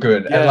so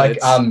good. Yeah, and like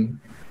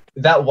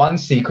that one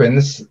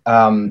sequence,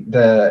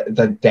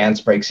 the dance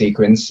break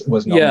sequence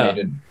was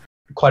nominated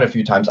quite a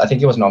few times. I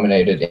think it was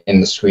nominated in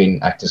the Screen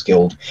Actors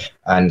Guild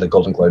and the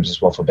Golden Globes as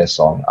well for Best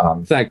Song.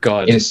 Thank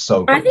God. It is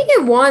so good. I think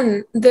it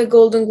won the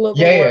Golden Globe Award.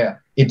 Yeah,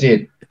 it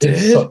did.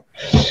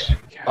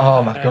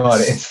 Oh my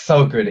God, it's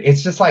so good.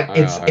 It's just like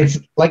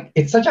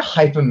it's such a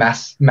hyper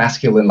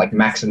masculine, like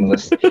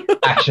maximalist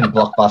action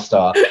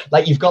blockbuster.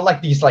 Like you've got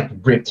like these like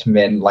ripped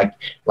men like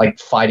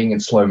fighting in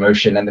slow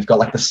motion, and they've got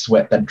like the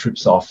sweat that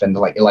drips off and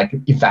like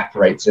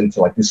evaporates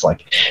into like this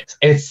like,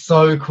 it's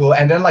so cool.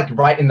 And then like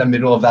right in the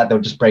middle of that, they'll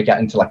just break out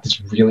into like this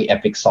really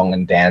epic song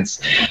and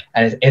dance,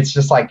 and it's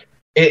just like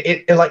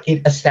it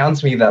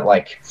astounds me that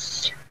like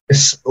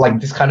this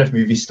kind of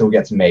movie still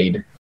gets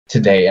made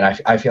today. And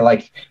I feel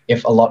like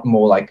if a lot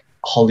more like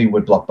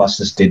Hollywood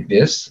blockbusters did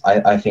this,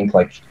 I think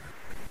like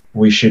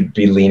we should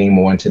be leaning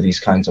more into these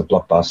kinds of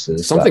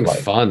blockbusters. Something that, like,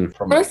 fun.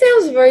 Honestly, I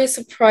was very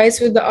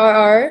surprised with the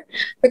RR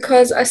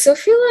because I still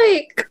feel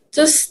like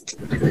just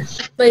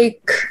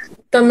like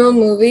Tamil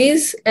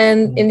movies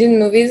and Indian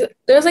movies,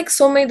 there's like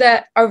so many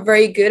that are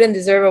very good and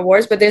deserve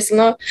awards, but they're still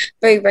not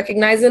very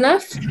recognized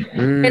enough.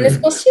 And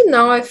especially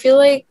now, I feel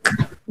like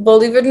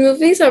Bollywood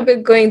movies are a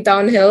bit going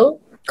downhill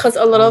because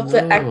a lot of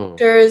the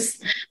actors,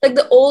 like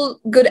the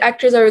old good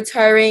actors, are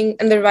retiring,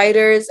 and the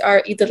writers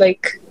are either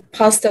like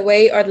passed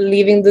away or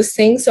leaving this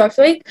thing. So I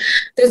feel like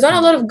there's not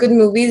a lot of good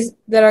movies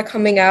that are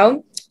coming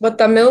out. But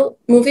Tamil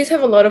movies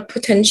have a lot of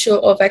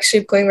potential of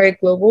actually going very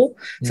global.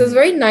 So it's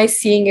very nice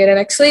seeing it. And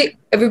actually,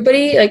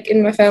 everybody like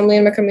in my family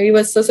and my community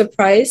was so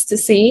surprised to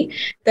see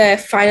that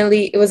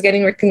finally it was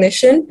getting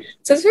recognition.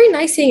 So it's very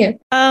nice seeing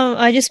it.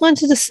 I just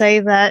wanted to say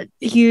that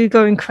you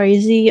going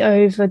crazy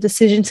over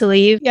Decision to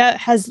Leave,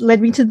 has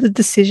led me to the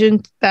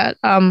decision that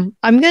I'm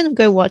going to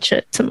go watch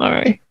it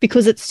tomorrow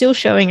because it's still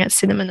showing at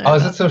Cinema Nova. Oh,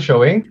 is it still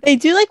showing? They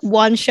do like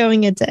one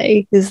showing a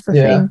day is the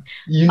thing.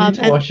 You need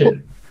to watch it.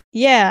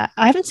 Yeah,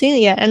 I haven't seen it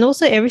yet. And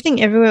also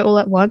Everything Everywhere All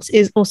at Once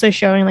is also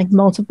showing like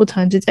multiple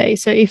times a day.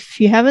 So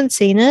if you haven't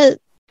seen it,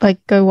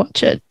 like go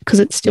watch it because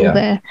it's still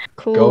there.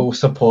 Cool. Go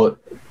support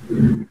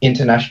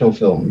international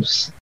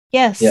films.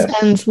 Yes,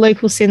 and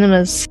local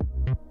cinemas.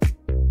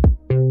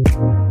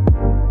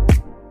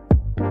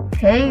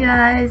 Hey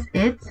guys,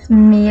 it's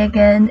me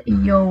again,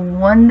 your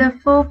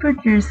wonderful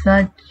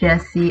producer,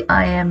 Jessie.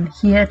 I am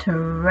here to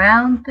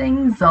round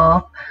things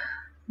off.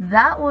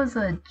 That was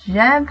a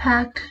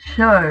jam-packed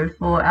show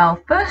for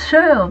our first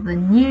show of the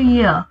new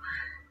year.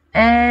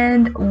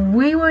 And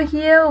we were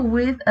here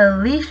with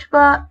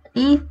Alishba,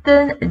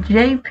 Ethan,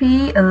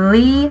 JP,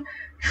 Lee,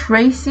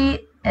 Tracy,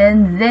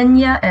 and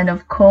Zenya, and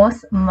of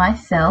course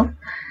myself.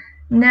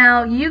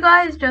 Now, you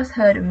guys just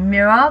heard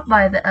Mirror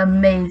by the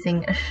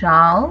amazing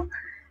Charles.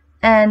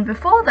 And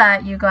before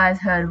that, you guys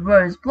heard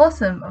Rose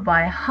Blossom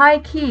by High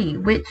Key,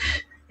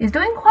 which is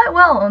doing quite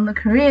well on the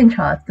Korean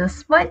charts,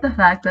 despite the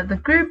fact that the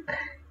group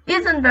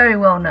isn't very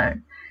well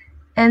known.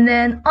 And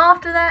then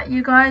after that,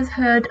 you guys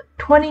heard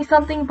 20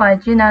 Something by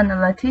Jinan and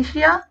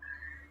Leticia.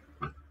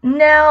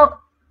 Now,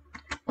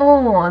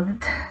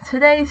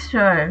 today's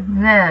show,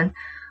 man.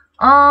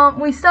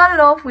 We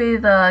started off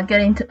with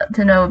getting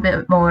to know a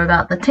bit more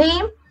about the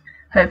team.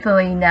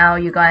 Hopefully now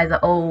you guys are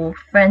all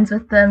friends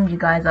with them. You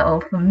guys are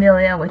all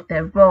familiar with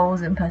their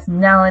roles and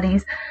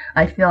personalities.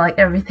 I feel like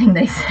everything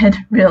they said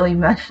really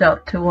matched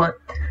up to what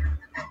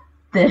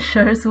their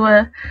shows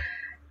were.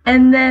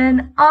 And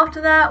then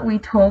after that, we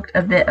talked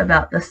a bit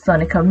about the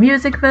Sonica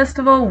Music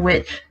Festival,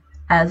 which,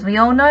 as we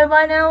all know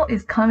by now,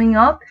 is coming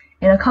up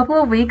in a couple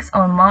of weeks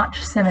on March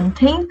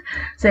 17th.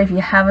 So if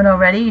you haven't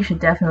already, you should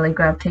definitely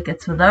grab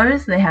tickets for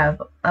those. They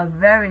have a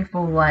very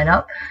full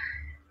lineup.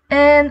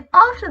 And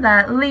after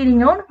that,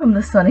 leading on from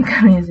the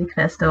Sonica Music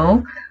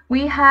Festival,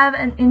 we have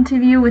an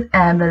interview with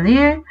Amber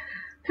Liu,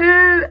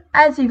 who,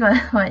 as you guys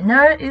might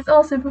know, is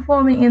also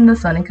performing in the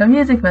Sonica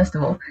Music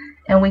Festival.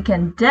 And we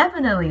can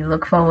definitely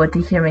look forward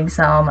to hearing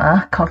some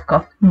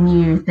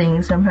new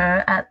things from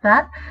her at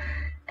that.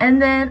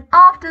 And then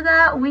after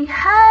that, we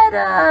had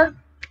a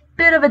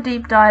bit of a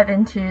deep dive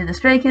into the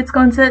Stray Kids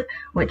concert,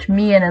 which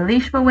me and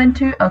Alishba went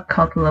to a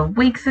couple of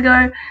weeks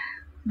ago.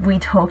 We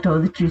talked all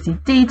the juicy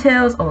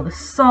details, all the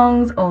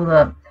songs,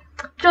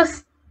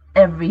 just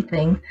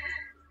everything.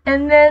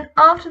 And then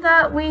after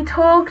that, we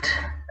talked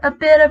a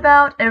bit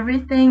about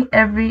Everything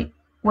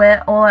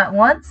Everywhere All at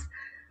Once,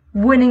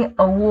 winning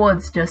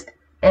awards just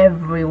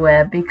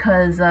everywhere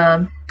because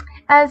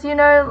as you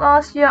know,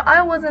 last year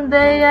I wasn't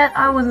there yet,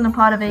 I wasn't a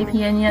part of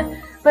APN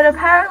yet, but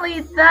apparently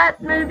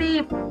that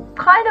movie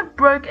kind of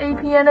broke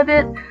APN a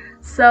bit,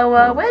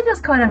 so we're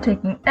just kind of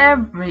taking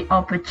every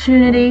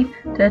opportunity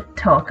to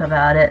talk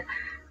about it.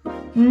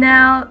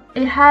 Now,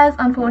 it has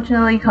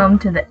unfortunately come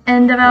to the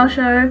end of our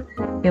show.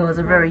 It was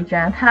a very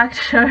jam-packed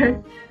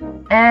show,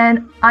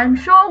 and I'm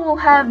sure we'll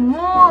have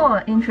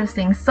more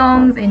interesting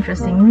songs,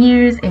 interesting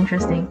news,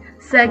 interesting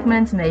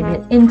segments, maybe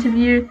an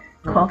interview,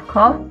 cough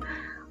cough,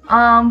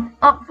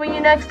 up for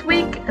you next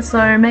week.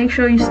 So make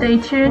sure you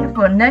stay tuned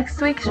for next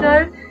week's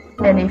show.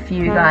 And if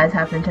you guys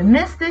happen to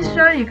miss this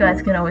show, you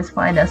guys can always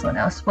find us on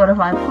our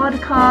Spotify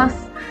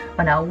podcasts,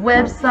 on our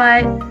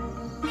website,